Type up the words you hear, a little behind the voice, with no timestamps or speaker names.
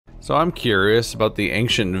So I'm curious about the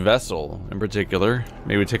ancient vessel in particular.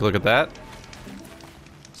 Maybe take a look at that.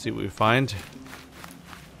 See what we find.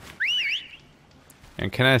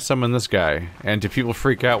 And can I summon this guy? And do people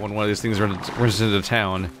freak out when one of these things runs into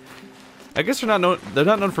town? I guess they're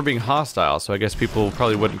not known for being hostile, so I guess people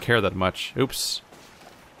probably wouldn't care that much. Oops.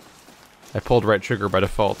 I pulled right trigger by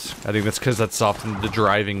default. I think that's because that's often the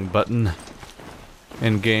driving button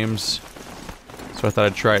in games. So I thought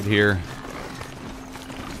I'd try it here.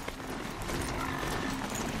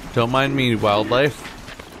 Don't mind me, wildlife.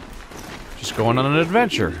 Just going on an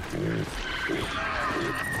adventure.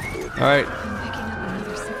 Alright.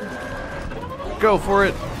 Go for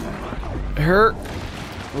it. Her.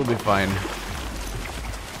 We'll be fine.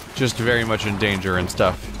 Just very much in danger and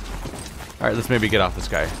stuff. Alright, let's maybe get off this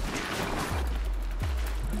guy.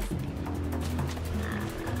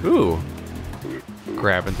 Ooh.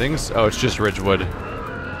 Grabbing things. Oh, it's just Ridgewood.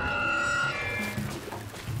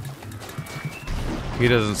 He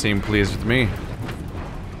doesn't seem pleased with me.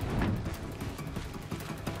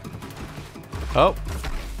 Oh.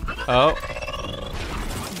 Oh.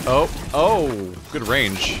 Oh. Oh. Good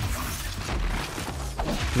range.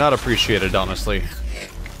 Not appreciated, honestly.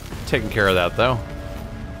 Taking care of that, though.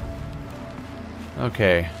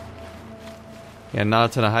 Okay. Yeah, not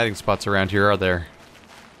a ton of hiding spots around here, are there?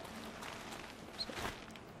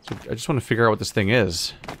 So I just want to figure out what this thing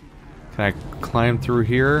is. Can I climb through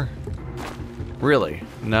here? Really?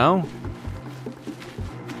 No?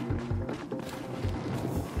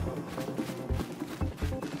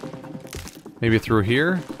 Maybe through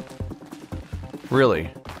here? Really?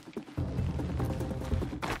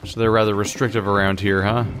 So they're rather restrictive around here,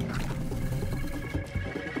 huh?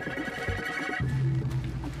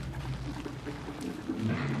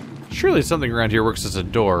 Surely something around here works as a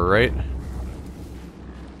door, right?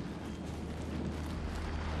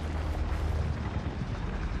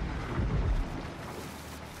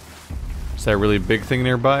 Is that a really big thing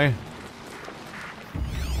nearby?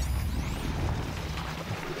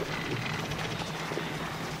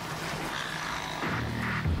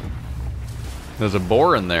 There's a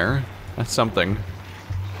boar in there. That's something.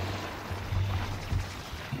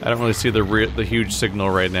 I don't really see the huge signal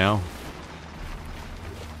right now.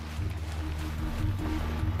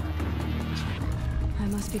 I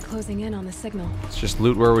must be closing in on the signal. Let's just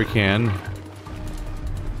loot where we can.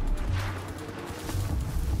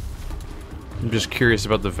 I'm just curious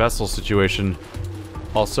about the vessel situation.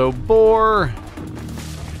 Also, boar!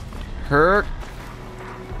 Herc!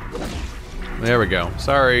 There we go.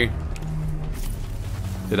 Sorry.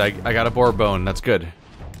 I got a boar bone. That's good.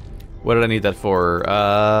 What did I need that for?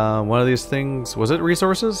 One of these things. Was it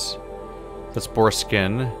resources? That's boar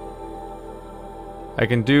skin. I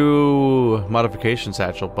can do modification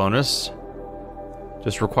satchel bonus.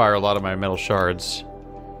 Just require a lot of my metal shards.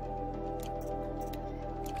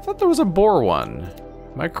 I thought there was a boar one.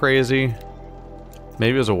 Am I crazy?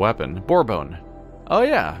 Maybe it was a weapon. Boar bone. Oh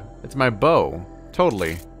yeah, it's my bow.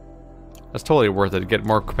 Totally. That's totally worth it. Get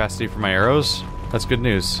more capacity for my arrows. That's good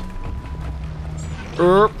news.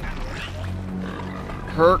 Herc.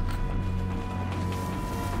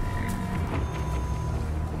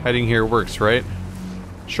 Hiding here works, right?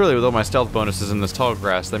 Surely with all my stealth bonuses in this tall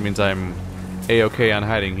grass, that means I'm A-okay on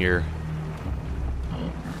hiding here.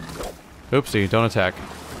 Oopsie, don't attack.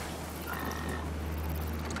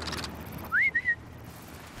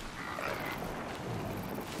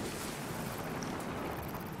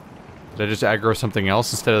 Did I just aggro something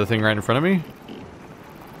else instead of the thing right in front of me?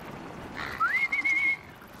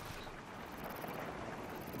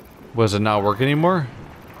 Was it not work anymore?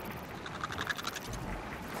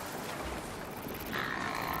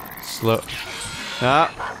 Slow. Ah!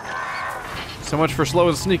 So much for slow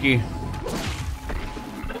and sneaky.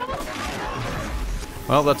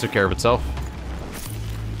 Well, that took care of itself.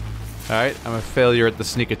 Alright, I'm a failure at the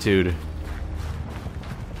sneakitude.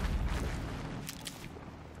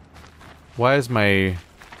 Why is it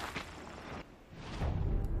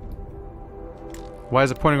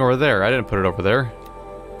pointing over there? I didn't put it over there.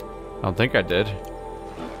 I don't think I did.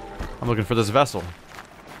 I'm looking for this vessel.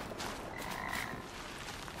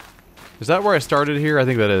 Is that where I started here? I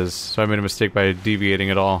think that is. So I made a mistake by deviating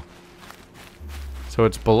at all. So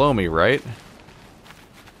it's below me, right?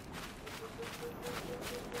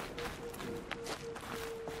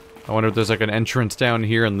 I wonder if there's like an entrance down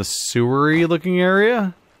here in the sewery looking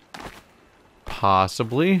area?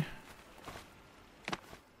 Possibly.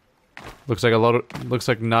 Looks like looks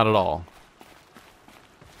like not at all.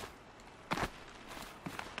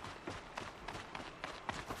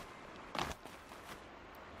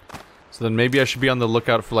 So then maybe I should be on the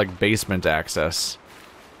lookout for like basement access.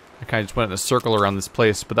 I kind of just went in a circle around this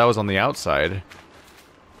place, but that was on the outside.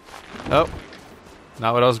 Oh.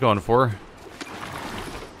 Not what I was going for.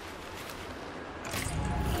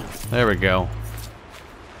 There we go.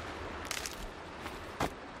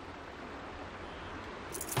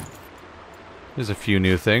 There's a few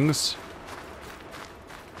new things.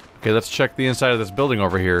 Okay, let's check the inside of this building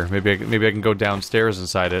over here. Maybe I can go downstairs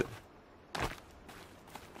inside it.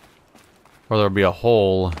 Or there'll be a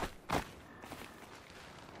hole.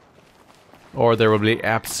 Or there will be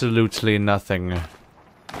absolutely nothing.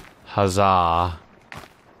 Huzzah.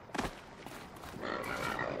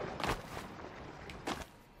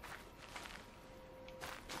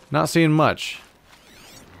 Not seeing much.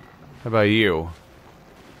 How about you?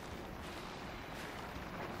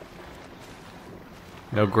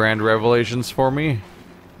 No grand revelations for me?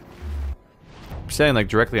 I'm standing like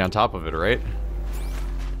directly on top of it, right?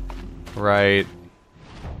 Right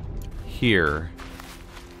here.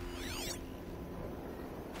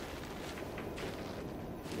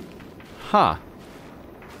 Huh.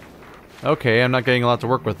 Okay, I'm not getting a lot to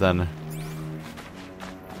work with then.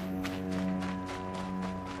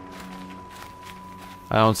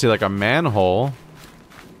 I don't see like a manhole.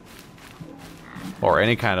 Or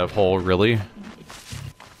any kind of hole, really.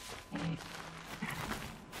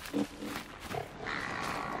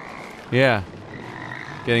 Yeah.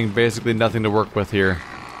 Getting basically nothing to work with here.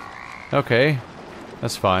 Okay.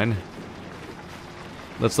 That's fine.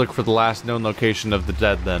 Let's look for the last known location of the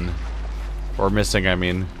dead then. Or missing, I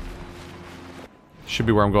mean. Should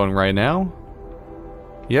be where I'm going right now.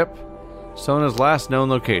 Yep. Sona's last known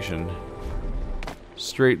location.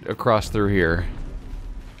 Straight across through here.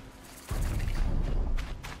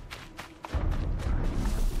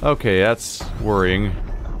 Okay, that's worrying.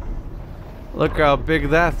 Look how big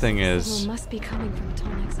that thing is. Signal must be coming from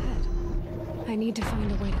Tonic's head. I need to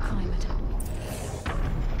find a way to climb it.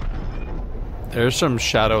 There's some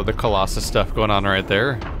Shadow of the Colossus stuff going on right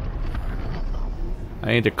there.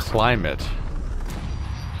 I need to climb it.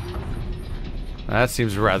 That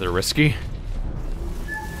seems rather risky.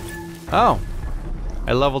 Oh!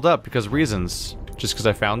 I leveled up because reasons. Just because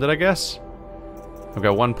I found it, I guess? I've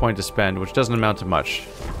got 1 point to spend, which doesn't amount to much.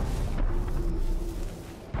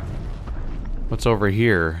 What's over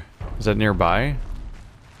here? Is that nearby?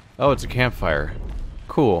 Oh, it's a campfire.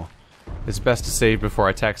 Cool. It's best to save before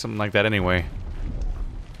I attack something like that anyway.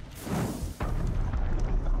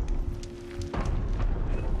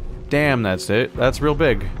 Damn, that's it. That's real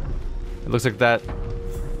big. It looks like that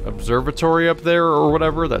observatory up there or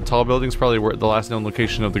whatever, that tall building's probably where the last known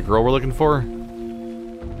location of the girl we're looking for.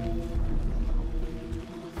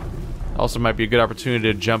 Also might be a good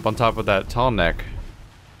opportunity to jump on top of that tall neck.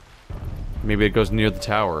 Maybe it goes near the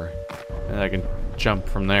tower, and I can jump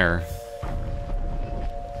from there.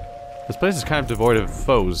 This place is kind of devoid of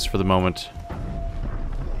foes for the moment.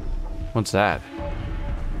 What's that?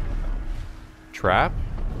 Trap?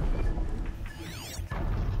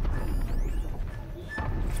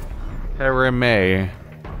 Harame.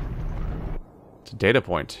 It's a data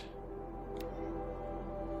point.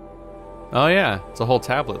 Oh yeah, it's a whole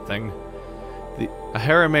tablet thing. A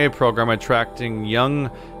Harame program attracting young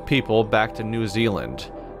people back to New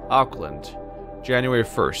Zealand. Auckland, January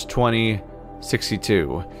 1st,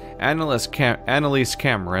 2062. Annalise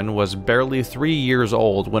Cameron was barely 3 years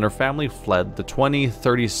old when her family fled the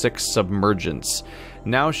 2036 submergence.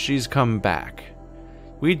 Now she's come back.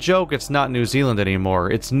 We joke it's not New Zealand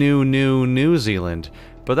anymore, it's New Zealand,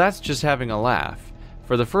 but that's just having a laugh.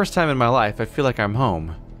 For the first time in my life, I feel like I'm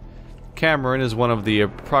home. Cameron is one of the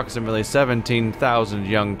approximately 17,000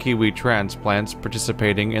 young Kiwi transplants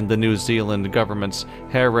participating in the New Zealand government's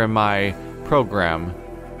Harame program.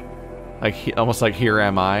 Almost like Here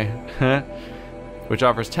Am I, which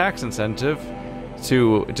offers tax incentive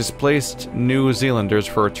to displaced New Zealanders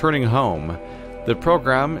for returning home. The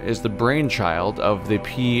program is the brainchild of the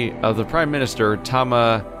Prime Minister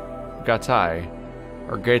Tama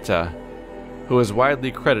Gata, who is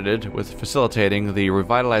widely credited with facilitating the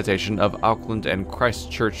revitalization of Auckland and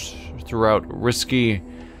Christchurch throughout risky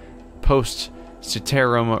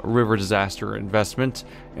post-Citarum River disaster investment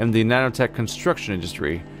in the nanotech construction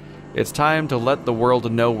industry. It's time to let the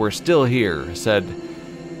world know we're still here, said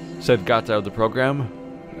Gata of the program.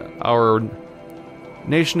 Our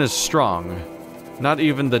nation is strong. Not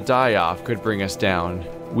even the die-off could bring us down.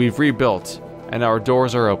 We've rebuilt, and our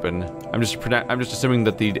doors are open. I'm just assuming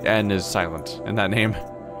that the N is silent in that name.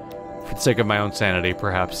 For the sake of my own sanity,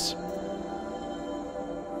 perhaps.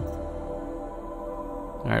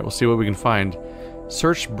 Alright, we'll see what we can find.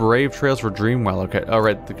 Search brave trails for Dreamwell. Okay, oh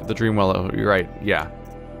right, the Dreamwell, you're right, yeah.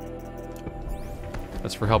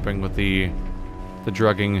 That's for helping with the the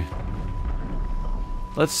drugging.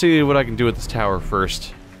 Let's see what I can do with this tower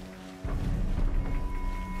first.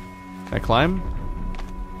 Can I climb?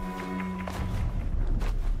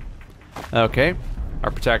 Okay.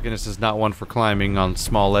 Our protagonist is not one for climbing on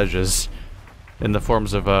small ledges. In the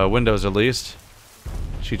forms of windows, at least.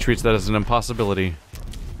 She treats that as an impossibility.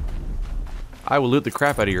 I will loot the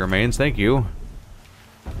crap out of your remains, thank you.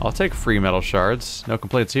 I'll take free metal shards. No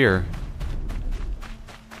complaints here.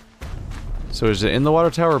 So is it in the water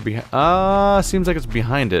tower or behind? Seems like it's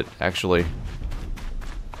behind it, actually.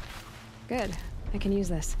 Good. I can use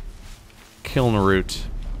this. Kiln root.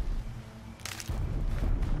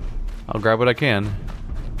 I'll grab what I can.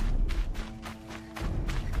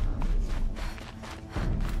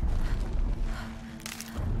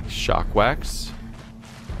 Shock wax.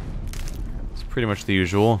 It's pretty much the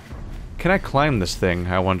usual. Can I climb this thing,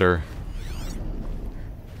 I wonder?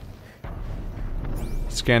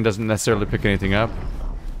 Scan doesn't necessarily pick anything up.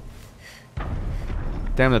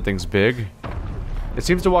 Damn, that thing's big. It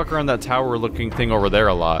seems to walk around that tower-looking thing over there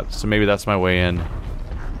a lot, so maybe that's my way in.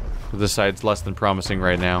 This side's less than promising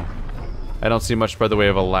right now. I don't see much by the way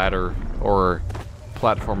of a ladder or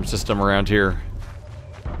platform system around here.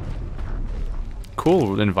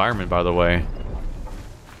 Cool environment, by the way.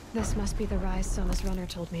 This must be the rise Sona's runner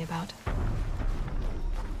told me about.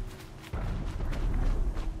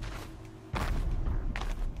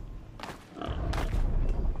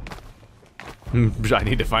 I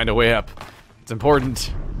need to find a way up. It's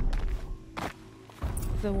important.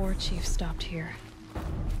 The war chief stopped here.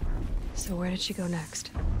 So where did she go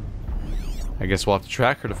next? I guess we'll have to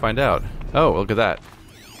track her to find out. Oh, look at that.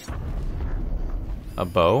 A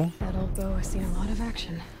bow? That old bow has seen a lot of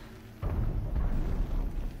action.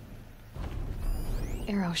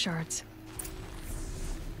 Arrow shards.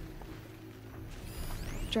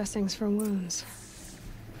 Dressings for wounds.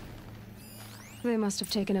 They must have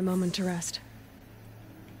taken a moment to rest.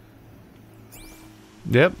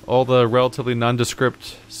 Yep, all the relatively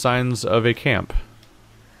nondescript signs of a camp.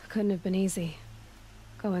 Couldn't have been easy,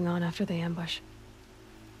 going on after the ambush.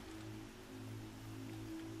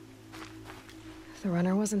 The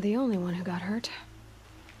runner wasn't the only one who got hurt.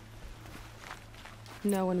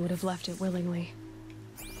 No one would have left it willingly.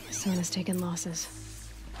 Sona's taken losses.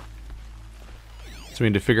 So we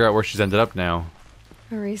need to figure out where she's ended up now.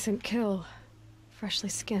 A recent kill. Freshly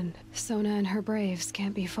skinned. Sona and her braves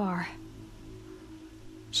can't be far.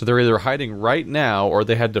 So they're either hiding right now, or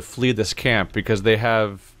they had to flee this camp because they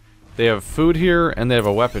have food here and they have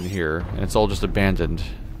a weapon here, and it's all just abandoned.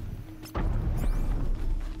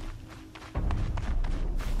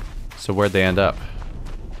 So where'd they end up?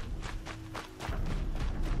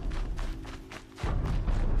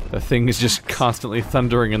 The thing is just constantly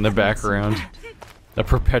thundering in the background. A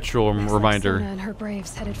perpetual reminder. Sona and her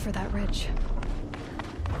braves headed for that ridge.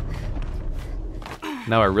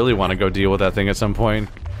 Now I really want to go deal with that thing at some point.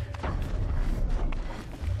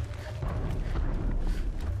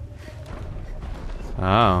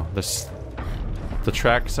 Oh, the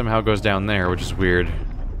track somehow goes down there, which is weird.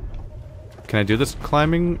 Can I do this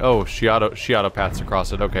climbing? Oh, she auto paths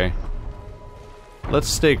across it. Okay. Let's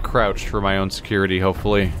stay crouched for my own security,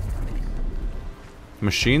 hopefully.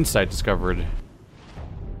 Machine site discovered.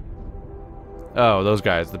 Oh, those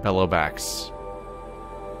guys, the Bellowbacks.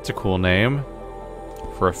 It's a cool name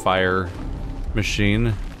for a fire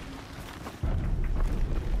machine.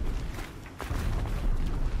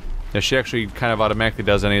 Yeah, she actually kind of automatically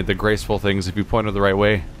does any of the graceful things if you point her the right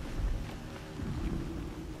way.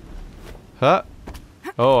 Huh?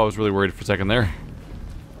 Oh, I was really worried for a second there.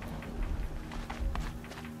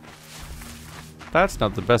 That's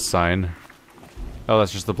not the best sign. Oh,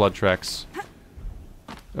 that's just the blood tracks.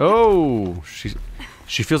 Oh!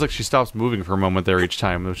 She feels like she stops moving for a moment there each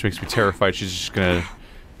time, which makes me terrified she's just gonna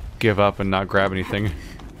give up and not grab anything.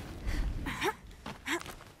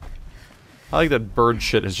 I like that bird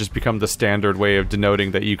shit has just become the standard way of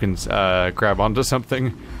denoting that you can grab onto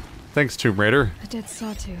something. Thanks, Tomb Raider. A dead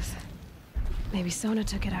sawtooth. Maybe Sona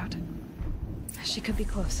took it out. She could be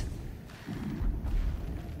close.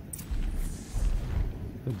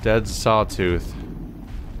 The dead sawtooth.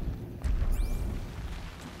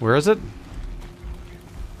 Where is it?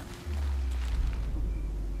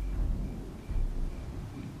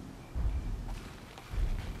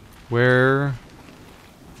 Where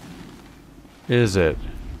is it?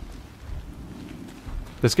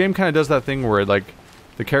 This game kind of does that thing where, like,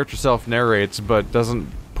 the character self-narrates, but doesn't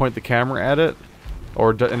point the camera at it,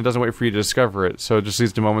 and it doesn't wait for you to discover it, so it just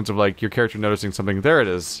leads to moments of, like, your character noticing something. There it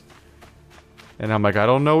is. And I'm like, I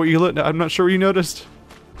don't know what you I'm not sure what you noticed.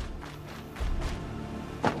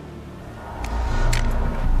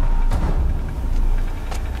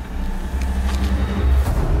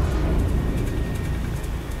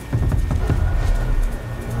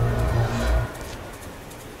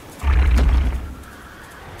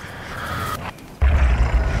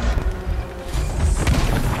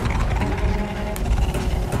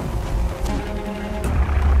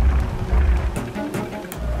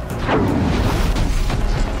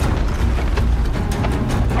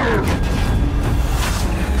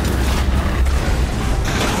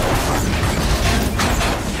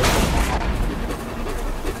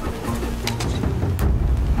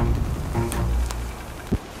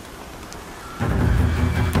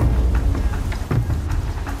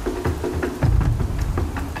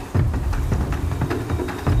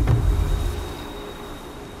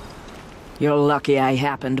 You're lucky I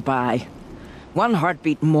happened by. One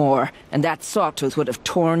heartbeat more, and that sawtooth would have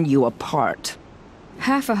torn you apart.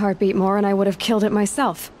 Half a heartbeat more and I would have killed it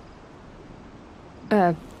myself.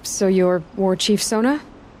 So you're War Chief Sona?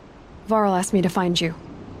 Varl asked me to find you.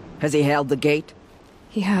 Has he held the gate?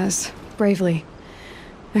 He has, bravely.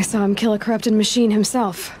 I saw him kill a corrupted machine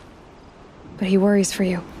himself. But he worries for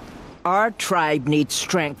you. Our tribe needs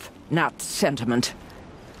strength, not sentiment.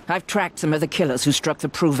 I've tracked some of the killers who struck the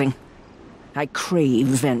Proving. I crave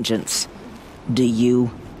vengeance. Do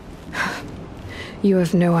you? You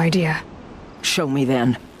have no idea. Show me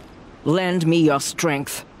then. Lend me your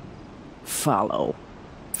strength. Follow.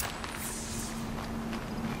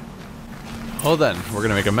 Oh then, we're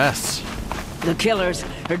gonna make a mess. The killers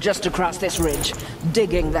are just across this ridge,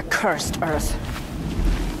 digging the cursed earth.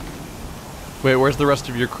 Wait, where's the rest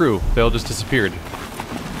of your crew? They all just disappeared.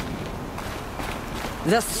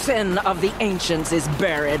 The sin of the ancients is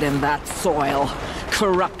buried in that soil.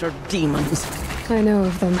 Corrupter demons. I know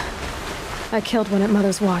of them. I killed one at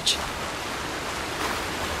Mother's Watch.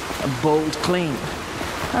 A bold claim.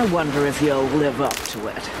 I wonder if you'll live up to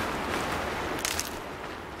it.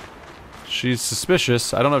 She's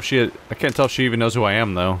suspicious. I don't know if she... I can't tell if she even knows who I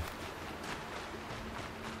am, though.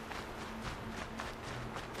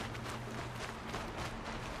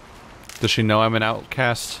 Does she know I'm an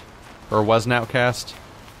outcast? Or was an outcast?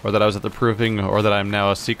 Or that I was at the Proving? Or that I'm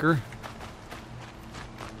now a seeker?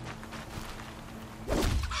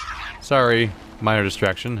 Sorry. Minor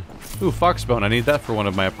distraction. Ooh, Foxbone. I need that for one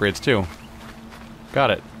of my upgrades, too. Got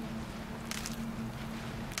it.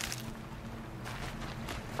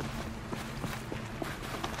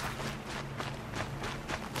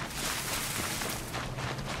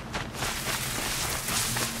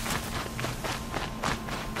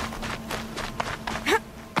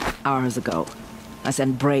 Hours ago, I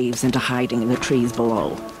sent Braves into hiding in the trees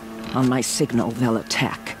below. On my signal, they'll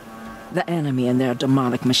attack. The enemy and their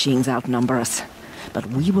demonic machines outnumber us, but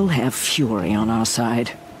we will have fury on our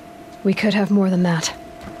side. We could have more than that.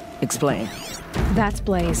 Explain. That's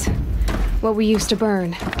Blaze. What we used to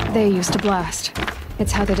burn, they used to blast.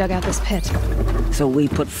 It's how they dug out this pit. So we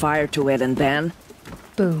put fire to it and then?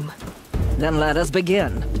 Boom. Then let us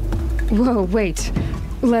begin. Whoa, wait.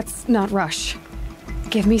 Let's not rush.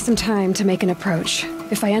 Give me some time to make an approach.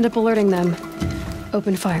 If I end up alerting them,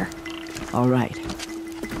 open fire. All right.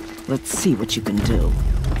 Let's see what you can do.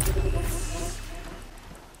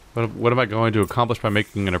 What am I going to accomplish by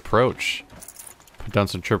making an approach? Put down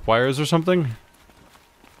some tripwires or something?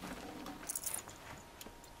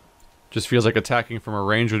 Just feels like attacking from a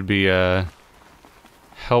range would be,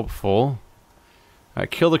 helpful.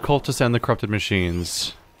 Kill the cultists and the corrupted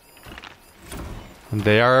machines. And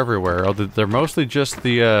they are everywhere. Oh, they're mostly just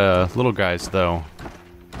the, little guys, though.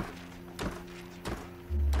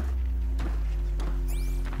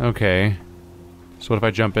 Okay. So what if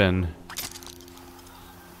I jump in?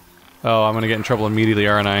 Oh, I'm gonna get in trouble immediately,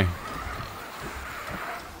 aren't I?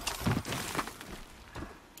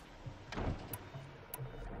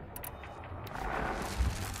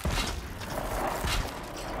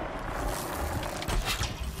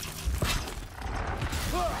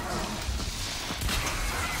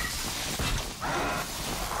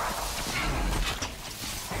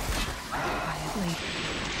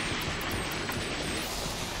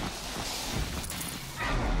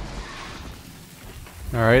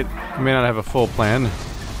 Alright, I may not have a full plan.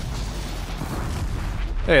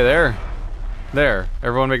 Hey there. There,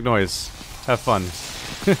 everyone make noise. Have fun.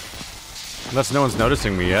 Unless no one's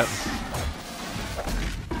noticing me yet.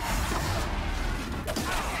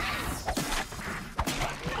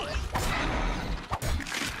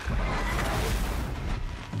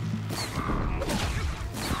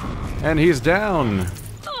 And he's down!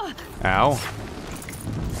 Ow.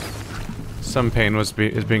 Some pain is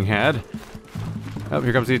being had. Oh,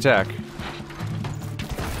 here comes the attack.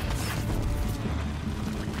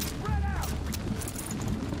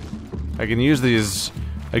 I can use these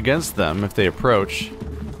against them if they approach.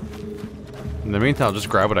 In the meantime, I'll just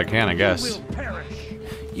grab what I can, I guess.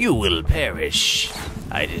 You will perish.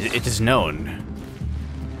 It is known.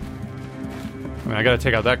 I mean, I gotta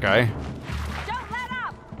take out that guy. Don't let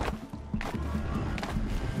up!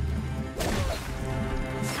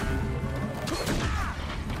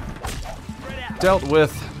 Dealt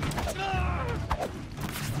with.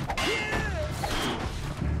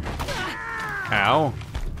 Ow.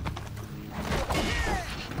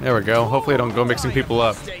 There we go. Hopefully I don't go mixing people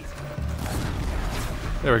up.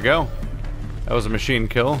 There we go. That was a machine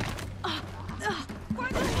kill.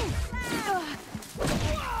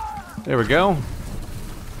 There we go.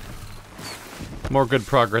 More good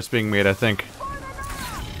progress being made, I think.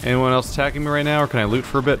 Anyone else attacking me right now, or can I loot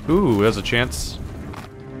for a bit? Ooh, there's a chance.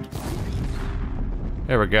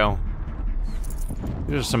 There we go.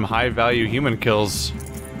 These are some high-value human kills.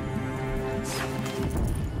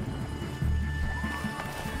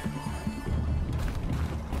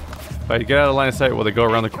 If I get out of line of sight, will they go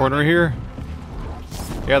around the corner here?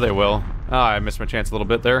 Yeah, they will. Ah, I missed my chance a little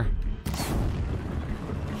bit there.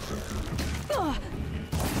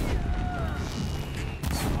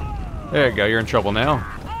 There you go, you're in trouble now.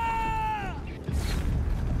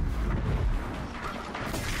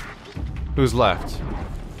 Who's left?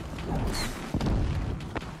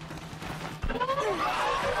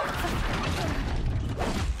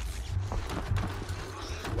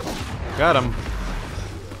 Got him.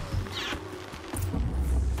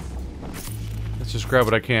 Let's just grab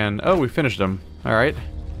what I can. Oh, we finished him. Alright.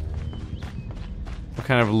 What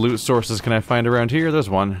kind of loot sources can I find around here? There's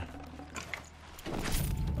one.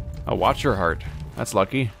 A Watcher Heart. That's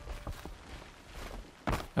lucky.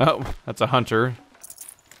 Oh, that's a hunter.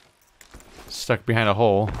 Stuck behind a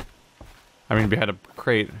hole. I mean, behind a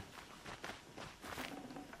crate.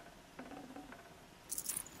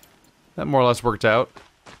 That more or less worked out.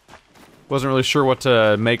 Wasn't really sure what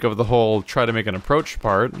to make of the whole try to make an approach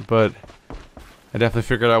part, but I definitely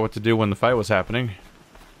figured out what to do when the fight was happening.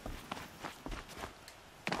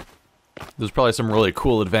 There's probably some really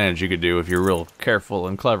cool advantage you could do if you're real careful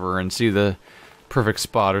and clever and see the perfect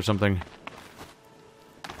spot or something.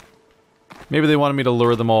 Maybe they wanted me to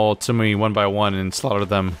lure them all to me one by one and slaughter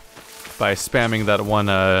them by spamming that one,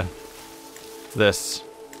 this.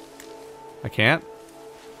 I can't?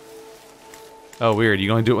 Oh, weird. You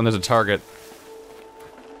can only do it when there's a target.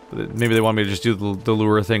 Maybe they want me to just do the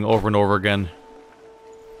lure thing over and over again.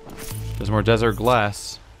 There's more desert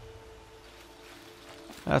glass.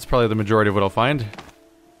 That's probably the majority of what I'll find.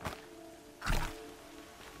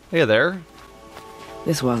 Hey there.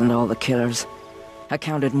 This wasn't all the killers. I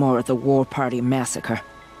counted more at the War Party massacre.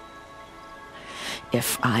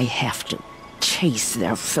 If I have to chase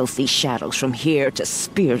their filthy shadows from here to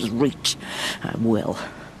Spear's Reach, I will.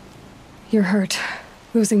 You're hurt.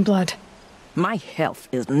 Losing blood. My health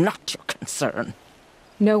is not your concern.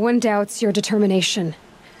 No one doubts your determination,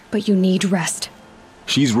 but you need rest.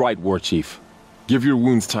 She's right, War Chief. Give your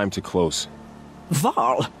wounds time to close.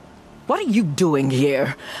 Varl, what are you doing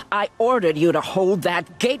here? I ordered you to hold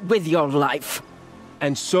that gate with your life.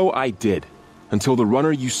 And so I did, until the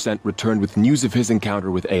runner you sent returned with news of his encounter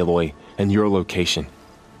with Aloy and your location.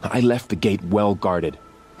 I left the gate well guarded.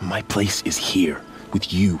 My place is here,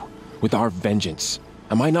 with you, with our vengeance.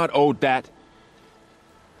 Am I not owed that?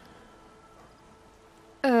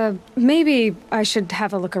 Maybe I should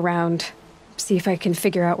have a look around. See if I can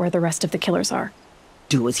figure out where the rest of the killers are.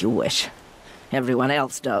 Do as you wish. Everyone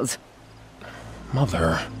else does.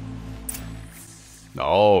 Mother.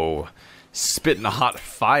 Oh. Spitting hot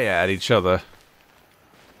fire at each other.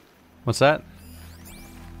 What's that?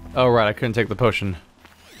 Oh, right, I couldn't take the potion.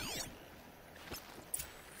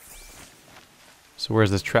 So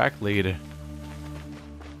where's this track lead?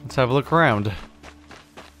 Let's have a look around.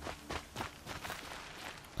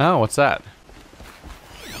 Oh, what's that?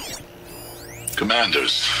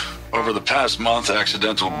 Commanders, over the past month,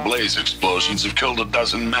 accidental blaze explosions have killed a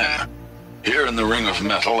dozen men. Here in the Ring of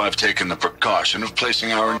Metal, I've taken the precaution of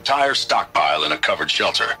placing our entire stockpile in a covered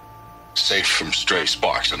shelter, safe from stray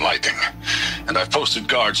sparks and lightning, and I've posted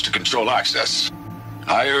guards to control access.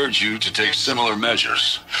 I urge you to take similar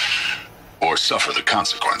measures, or suffer the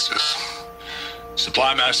consequences.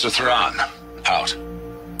 Supply Master Thran, out.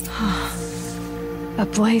 A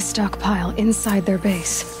blaze stockpile inside their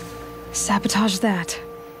base. Sabotage that,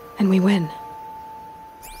 and we win.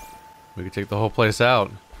 We could take the whole place out.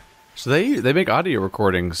 So they make audio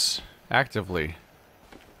recordings actively.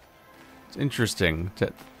 It's interesting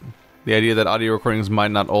that the idea that audio recordings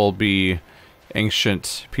might not all be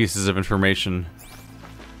ancient pieces of information.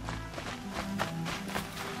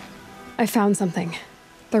 I found something.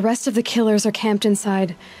 The rest of the killers are camped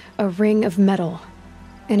inside a ring of metal.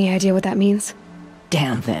 Any idea what that means?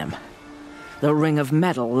 Damn them. The Ring of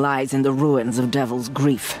Metal lies in the ruins of Devil's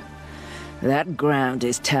Grief. That ground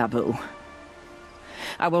is taboo.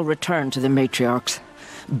 I will return to the matriarchs,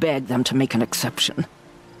 beg them to make an exception.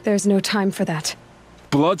 There's no time for that.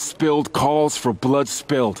 Blood spilled calls for blood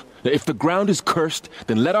spilled. If the ground is cursed,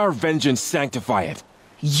 then let our vengeance sanctify it.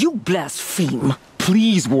 You blaspheme!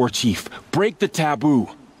 Please, War Chief, break the taboo.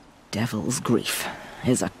 Devil's Grief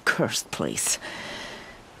is a cursed place.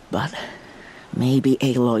 But maybe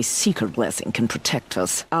Aloy's secret blessing can protect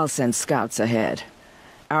us. I'll send scouts ahead.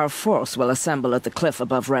 Our force will assemble at the cliff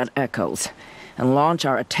above Red Echoes, and launch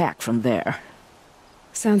our attack from there.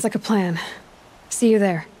 Sounds like a plan. See you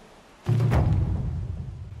there.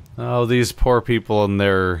 Oh, these poor people and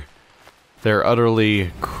their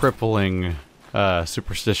utterly crippling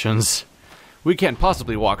superstitions. We can't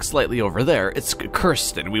possibly walk slightly over there. It's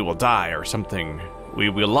cursed and we will die or something. We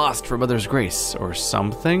lost from Mother's grace or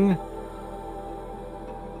something.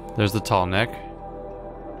 There's the tall neck.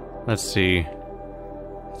 Let's see.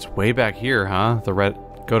 It's way back here, huh?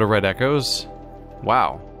 Go to Red Echoes.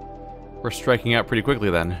 Wow. We're striking out pretty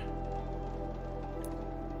quickly then.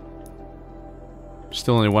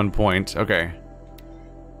 Still only 1 point. Okay.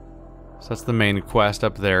 So that's the main quest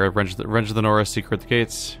up there. Revenge of the Nora, Secret the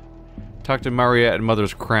Gates. Talk to Maria at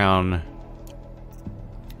Mother's Crown.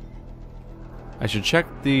 I should check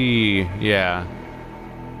the... yeah.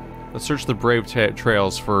 Let's search the Brave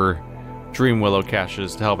Trails for Dream Willow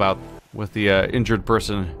caches to help out with the injured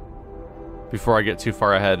person before I get too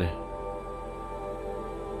far ahead.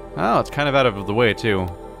 Oh, it's kind of out of the way too.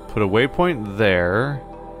 Put a waypoint there.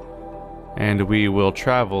 And we will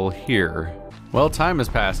travel here. Well, time has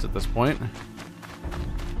passed at this point.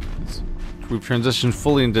 We've transitioned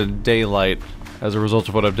fully into daylight as a result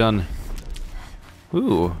of what I've done.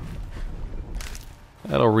 Ooh.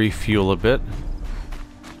 That'll refuel a bit.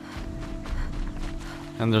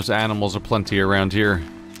 And there's animals aplenty around here.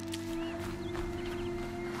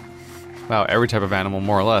 Wow, every type of animal,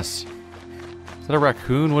 more or less. Is that a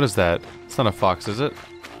raccoon? What is that? It's not a fox, is it?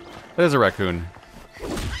 That is a raccoon.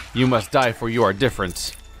 You must die, for you are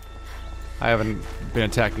different. I haven't been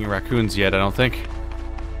attacking raccoons yet, I don't think.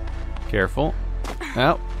 Careful.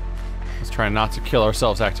 Well, let's try not to kill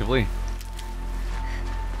ourselves actively.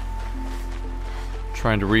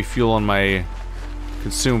 Trying to refuel on my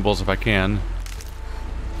consumables if I can.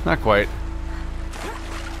 Not quite.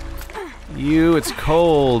 It's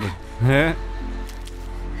cold.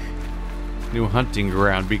 New hunting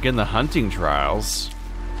ground. Begin the hunting trials.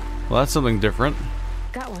 Well, that's something different.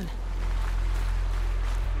 Got one.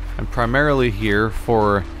 I'm primarily here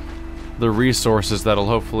for the resources that'll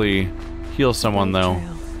hopefully heal someone, though.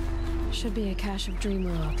 Trail. Should be a cache of Dream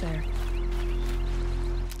Willow up there.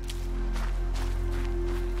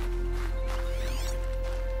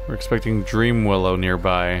 We're expecting Dream Willow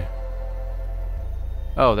nearby.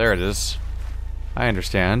 Oh, there it is. I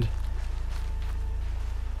understand.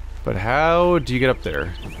 But how do you get up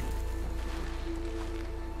there?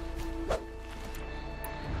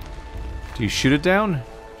 Do you shoot it down?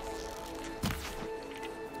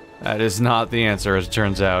 That is not the answer, as it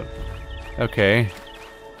turns out. Okay.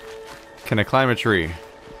 Can I climb a tree?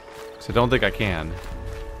 Because I don't think I can.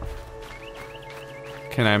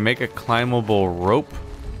 Can I make a climbable rope?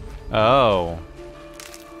 Oh.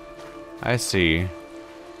 I see.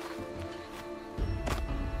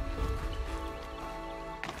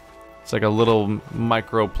 It's like a little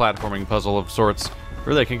micro platforming puzzle of sorts.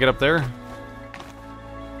 Really, I can't get up there?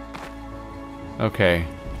 Okay.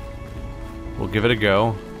 We'll give it a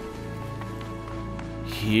go.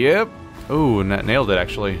 Yep. Ooh, nailed it,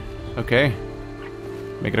 actually. Okay.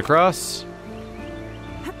 Make it across.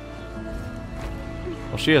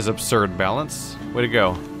 Well, she has absurd balance. Way to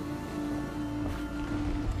go.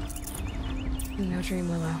 No Dream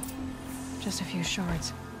Willow. Just a few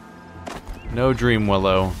shards. No Dream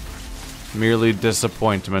Willow. Merely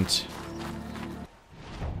disappointment.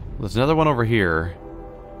 There's another one over here.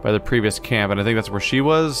 By the previous camp, and I think that's where she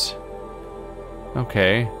was.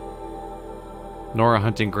 Okay. Nora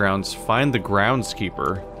hunting grounds. Find the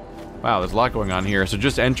groundskeeper. Wow, there's a lot going on here. So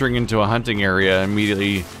just entering into a hunting area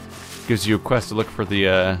immediately gives you a quest to look for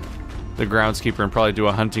the groundskeeper and probably do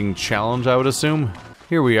a hunting challenge, I would assume.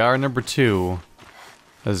 Here we are, number 2.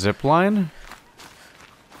 A zip line?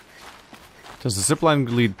 Does the zip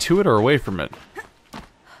line lead to it or away from it?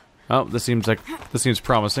 Oh, this seems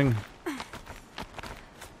promising.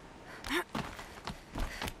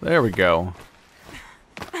 There we go.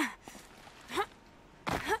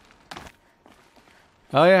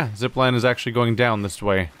 Oh yeah, zipline is actually going down this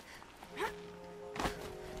way.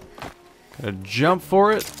 Gotta jump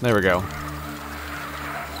for it. There we go.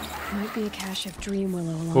 Might be a cache of Dream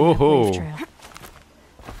Willow along Whoa. that wave trail.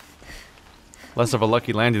 Less of a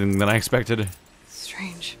lucky landing than I expected.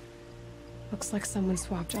 Strange. Looks like someone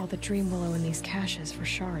swapped all the Dream Willow in these caches for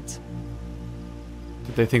shards.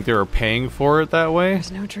 Did they think they were paying for it that way?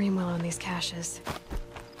 There's no Dream Willow in these caches.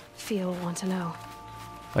 Feel want to know.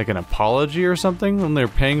 Like an apology or something when they're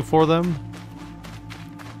paying for them?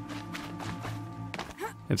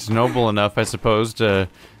 It's noble enough, I suppose, to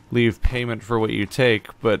leave payment for what you take,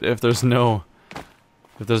 but if there's no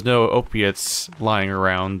opiates lying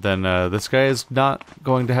around, then this guy is not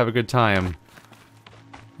going to have a good time.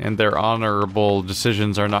 And their honorable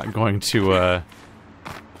decisions are not going to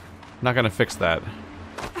fix that.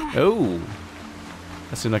 Oh.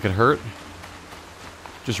 That seemed like it hurt.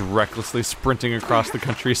 Just recklessly sprinting across the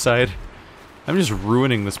countryside. I'm just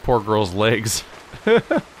ruining this poor girl's legs.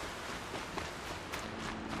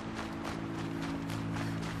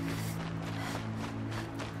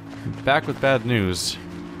 Back with bad news.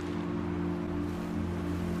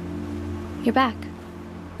 You're back.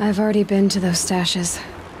 I've already been to those stashes.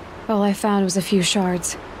 All I found was a few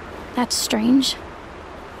shards. That's strange.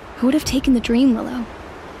 Who would have taken the Dream Willow?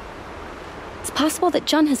 It's possible that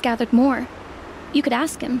Jun has gathered more. You could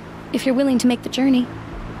ask him, if you're willing to make the journey.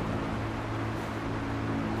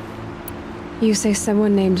 You say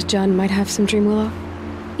someone named Jun might have some Dream Willow?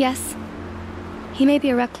 Yes. He may be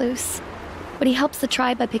a recluse, but he helps the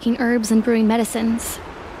tribe by picking herbs and brewing medicines.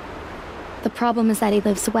 The problem is that he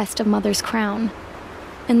lives west of Mother's Crown,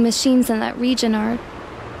 and machines in that region are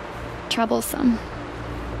troublesome.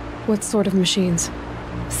 What sort of machines?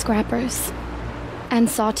 Scrappers. And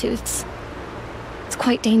sawtooths. It's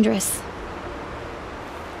quite dangerous.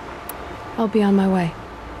 I'll be on my way.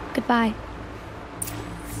 Goodbye.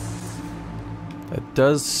 That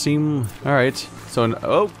does seem... Alright. So,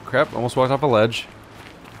 oh, crap. Almost walked off a ledge.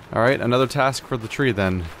 Alright, another task for the tree,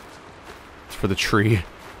 then. It's for the tree.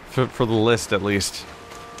 For the list, at least.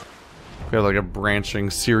 We have, like, a branching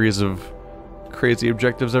series of crazy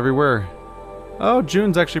objectives everywhere. Oh,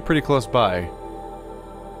 June's actually pretty close by.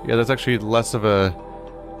 Yeah, that's actually less of a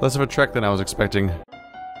trek than I was expecting.